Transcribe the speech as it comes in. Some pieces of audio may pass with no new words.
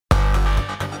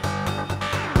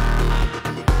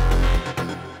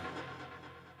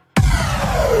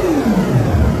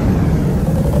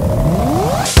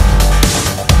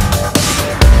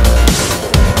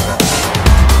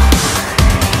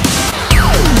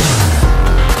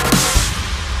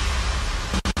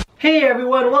Hey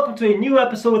everyone, welcome to a new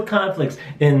episode with Conflicts.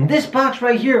 In this box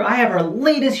right here, I have our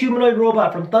latest humanoid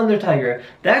robot from Thunder Tiger.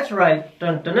 That's right,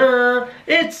 dun dun dun,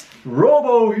 it's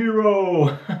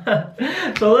RoboHero.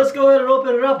 So let's go ahead and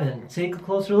open it up and take a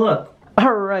closer look.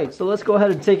 Alright, so let's go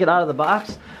ahead and take it out of the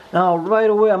box. Now right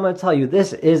away I'm going to tell you,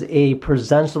 this is a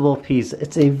presentable piece.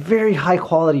 It's a very high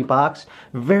quality box,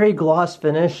 very gloss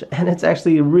finish, and it's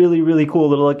actually really cool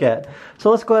to look at. So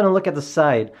let's go ahead and look at the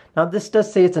side. Now this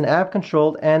does say it's an app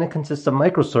controlled and it consists of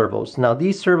micro servos. Now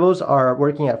these servos are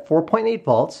working at 4.8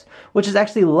 volts, which is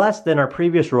actually less than our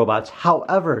previous robots.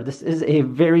 However, this is a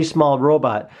very small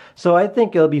robot, so I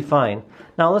think it'll be fine.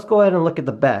 Now let's go ahead and look at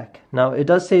the back. Now it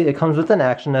does say it comes with an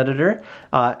action editor,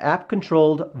 app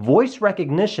controlled voice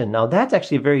recognition. Now that's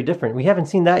actually very different. We haven't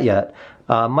seen that yet.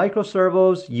 Micro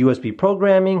servos, USB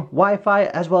programming, Wi-Fi,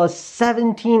 as well as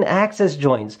 17 access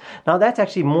joints. Now that's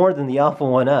actually more than the Alpha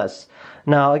 1S.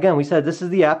 Now again, we said this is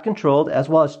the app controlled, as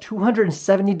well as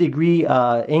 270-degree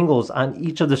angles on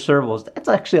each of the servos. That's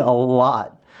actually a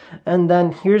lot. And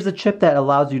then here's the chip that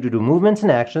allows you to do movements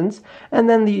and actions, and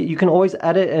then you can always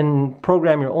edit and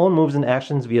program your own moves and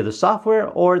actions via the software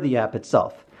or the app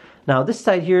itself. Now this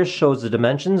side here shows the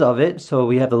dimensions of it, so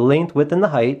we have the length, width, and the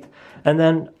height. And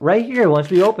then right here, once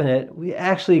we open it, we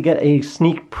actually get a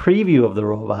sneak preview of the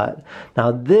robot.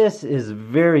 Now this is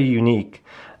very unique.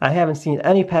 I haven't seen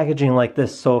any packaging like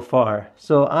this so far.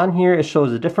 So on here it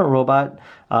shows a different robot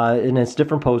in its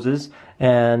different poses,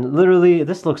 and literally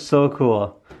this looks so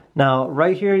cool. Now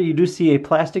right here you do see a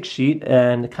plastic sheet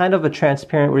and kind of a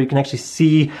transparent where you can actually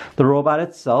see the robot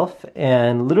itself,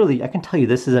 and literally I can tell you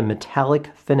this is a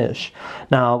metallic finish.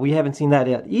 Now we haven't seen that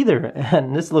yet either,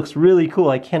 and this looks really cool.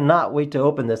 I cannot wait to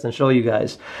open this and show you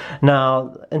guys.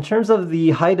 Now in terms of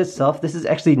the height itself, this is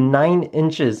actually 9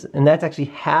 inches, and that's actually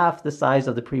half the size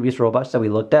of the previous robots that we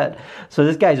looked at. So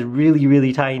this guy's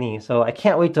really tiny, so I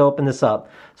can't wait to open this up.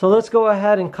 So let's go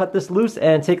ahead and cut this loose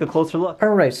and take a closer look.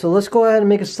 Alright, so let's go ahead and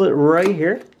make a slit right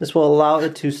here. This will allow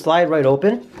it to slide right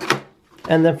open.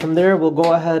 And then from there we'll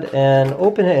go ahead and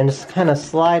open it and just kind of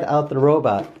slide out the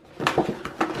robot.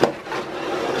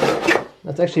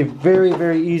 That's actually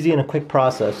very easy and a quick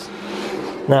process.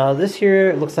 Now this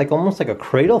here looks like almost like a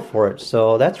cradle for it,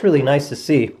 so that's really nice to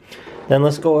see. Then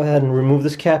let's go ahead and remove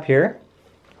this cap here.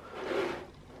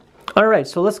 Alright,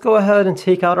 so let's go ahead and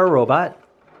take out our robot.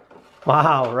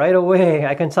 Wow, right away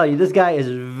I can tell you this guy is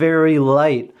very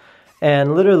light,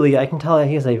 and literally I can tell that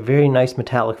he has a very nice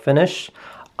metallic finish.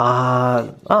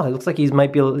 Oh, it looks like he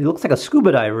looks like a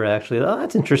scuba diver actually. Oh,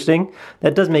 that's interesting.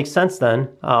 That does make sense then.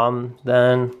 Oh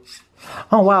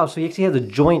wow, so he actually has a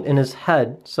joint in his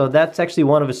head. So that's actually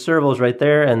one of his servos right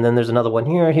there, and then there's another one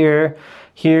here,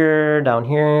 down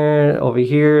here, over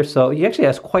here. So he actually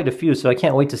has quite a few, so I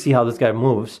can't wait to see how this guy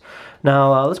moves.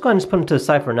 Now let's go ahead and just put him to the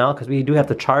side for now, because we do have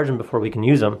to charge him before we can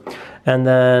use him. And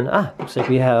then, looks like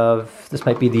we have, this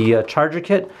might be the charger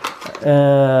kit.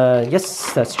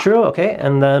 Yes, that's true, okay.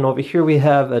 And then over here we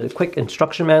have a quick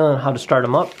instruction manual on how to start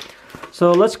him up.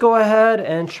 So let's go ahead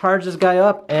and charge this guy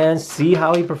up and see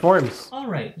how he performs.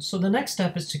 Alright, so the next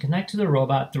step is to connect to the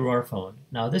robot through our phone.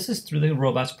 Now this is through the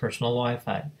robot's personal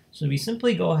Wi-Fi. So we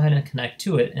simply go ahead and connect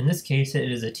to it. In this case it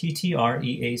is a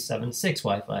TTR-EA76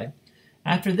 Wi-Fi.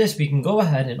 After this we can go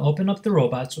ahead and open up the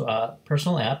robot's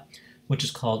personal app, which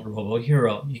is called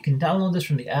RoboHero. You can download this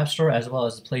from the App Store as well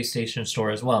as the PlayStation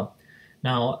Store as well.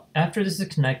 Now after this is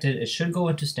connected, it should go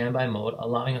into standby mode,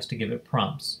 allowing us to give it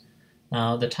prompts.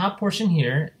 Now the top portion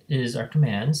here is our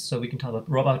commands, so we can tell the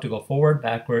robot to go forward,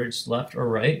 backwards, left, or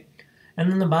right. And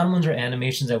then the bottom ones are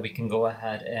animations that we can go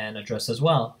ahead and address as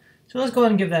well. So let's go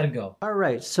ahead and give that a go.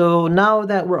 Alright, so now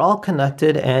that we're all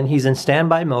connected and he's in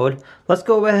standby mode, let's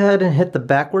go ahead and hit the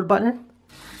backward button.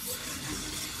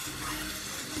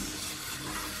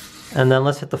 And then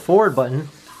let's hit the forward button.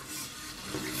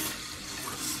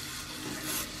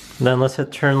 And then let's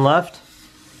hit turn left.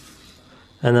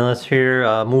 And then let's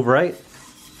hear move right.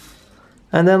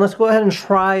 And then let's go ahead and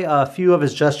try a few of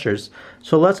his gestures.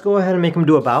 So let's go ahead and make him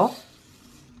do a bow.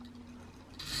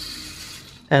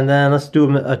 And then let's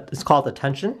do it's called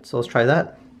attention. So let's try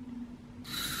that.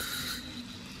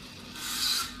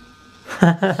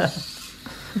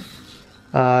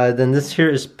 Then this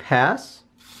here is pass.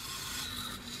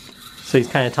 So he's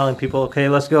kind of telling people, okay,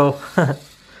 let's go.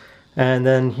 And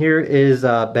then here is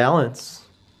balance.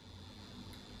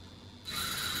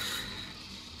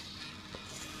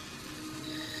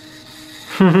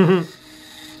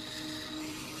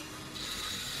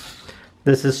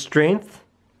 This is strength.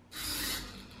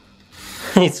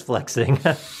 He's flexing.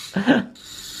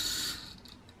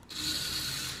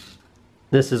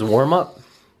 This is warm up.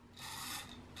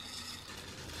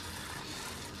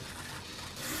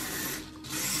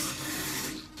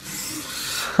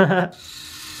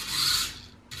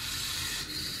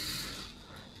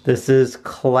 This is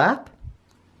clap.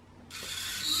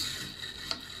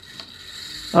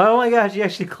 Oh my gosh, you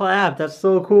actually clapped. That's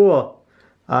so cool.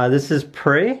 This is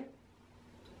pray.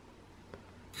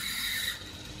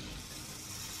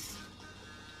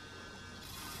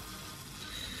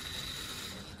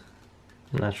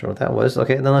 I'm not sure what that was.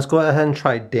 Okay, then let's go ahead and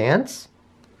try dance.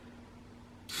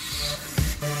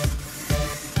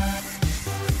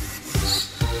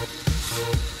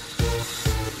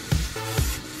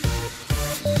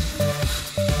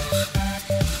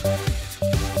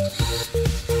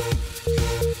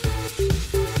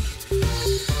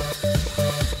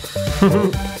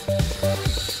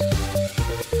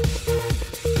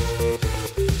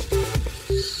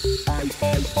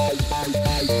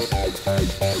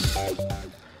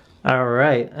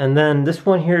 Alright, and then this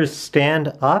one here is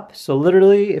stand up. So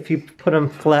literally, if you put them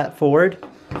flat forward,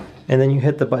 and then you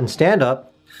hit the button stand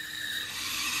up.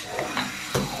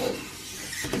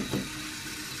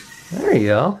 There you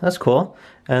go, that's cool.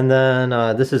 And then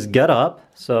this is get up.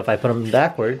 So if I put them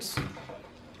backwards.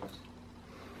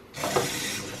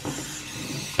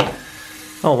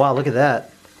 Oh wow, look at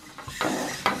that.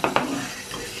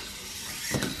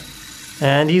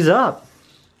 And he's up.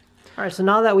 Alright, so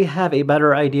now that we have a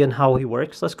better idea on how he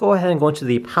works, let's go ahead and go into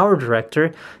the power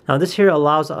director. Now this here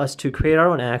allows us to create our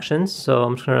own actions. So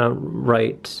I'm just going to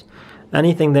write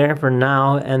anything there for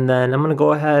now, and then I'm going to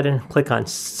go ahead and click on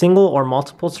single or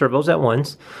multiple servos at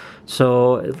once.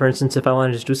 So for instance, if I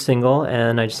want to just do single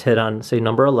and I just hit on say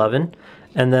number 11,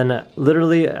 and then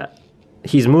literally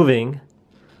he's moving.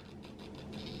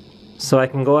 So I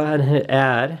can go ahead and hit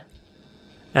add,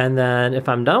 and then if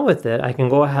I'm done with it, I can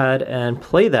go ahead and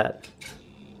play that.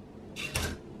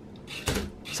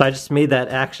 So I just made that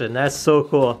action. That's so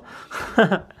cool.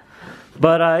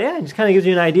 But yeah, it just kind of gives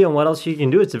you an idea on what else you can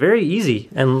do. It's very easy,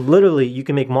 and literally you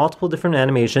can make multiple different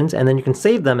animations, and then you can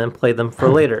save them and play them for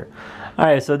later.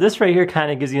 Alright, so this right here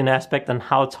kind of gives you an aspect on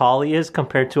how tall he is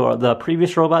compared to the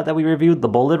previous robot that we reviewed, the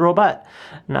bullet robot.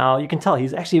 Now you can tell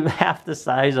he's actually half the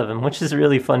size of him, which is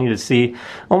really funny to see.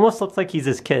 Almost looks like he's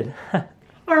his kid.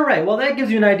 Alright, well that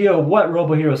gives you an idea of what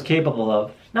RoboHero is capable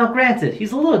of. Now granted,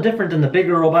 he's a little different than the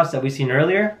bigger robots that we've seen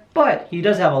earlier, but he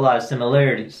does have a lot of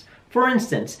similarities. For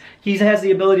instance, he has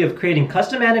the ability of creating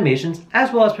custom animations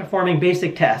as well as performing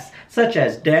basic tasks, such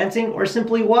as dancing or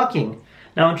simply walking.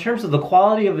 Now in terms of the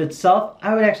quality of itself,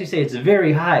 I would actually say it's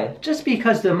very high, just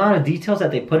because the amount of details that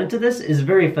they put into this is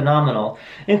very phenomenal,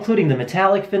 including the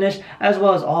metallic finish as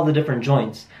well as all the different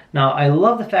joints. Now I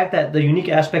love the fact that the unique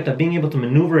aspect of being able to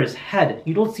maneuver his head.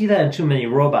 You don't see that in too many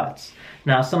robots.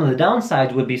 Now some of the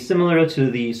downsides would be similar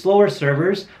to the slower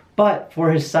servers, but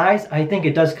for his size, I think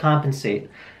it does compensate.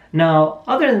 Now,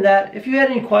 other than that, if you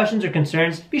had any questions or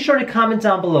concerns, be sure to comment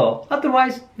down below.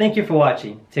 Otherwise, thank you for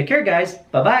watching. Take care, guys.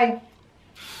 Bye-bye.